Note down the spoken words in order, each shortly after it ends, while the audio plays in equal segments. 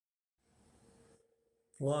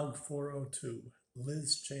Vlog 402,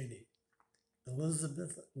 Liz Cheney.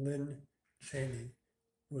 Elizabeth Lynn Cheney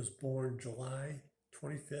was born July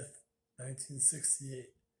 25th,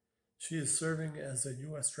 1968. She is serving as a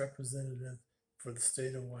U.S. representative for the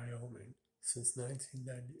state of Wyoming since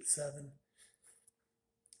 1997.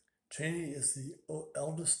 Cheney is the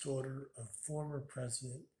eldest daughter of former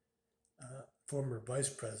Vice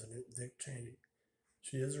President Dick Cheney.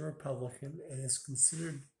 She is a Republican and is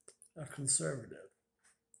considered a conservative.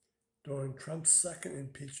 During Trump's second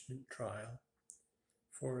impeachment trial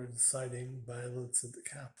for inciting violence at the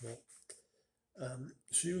Capitol,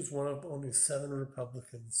 she was one of only 7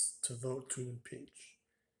 Republicans to vote to impeach.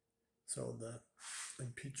 So the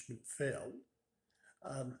impeachment failed.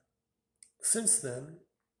 Since then,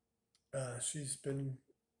 she's been,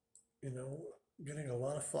 getting a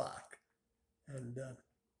lot of flack. And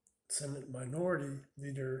Senate Minority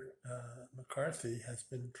Leader McCarthy has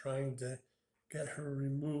been trying to get her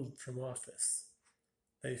removed from office.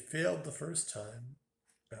 They failed the first time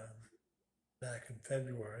back in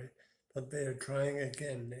February, but they are trying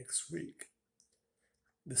again next week.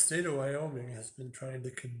 The state of Wyoming has been trying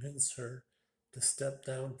to convince her to step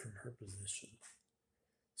down from her position.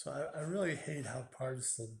 So I really hate how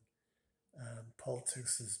partisan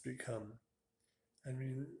politics has become. I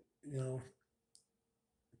mean,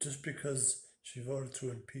 just because she voted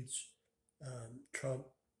to impeach Trump,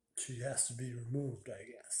 she has to be removed, I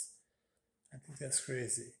guess. I think that's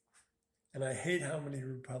crazy. And I hate how many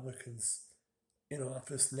Republicans in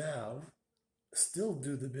office now still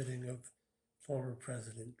do the bidding of former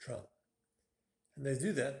President Trump. And they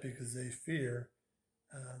do that because they fear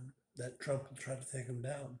that Trump will try to take him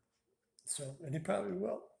down. And he probably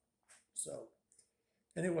will. So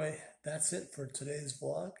anyway, that's it for today's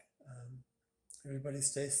vlog. Everybody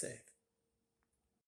stay safe.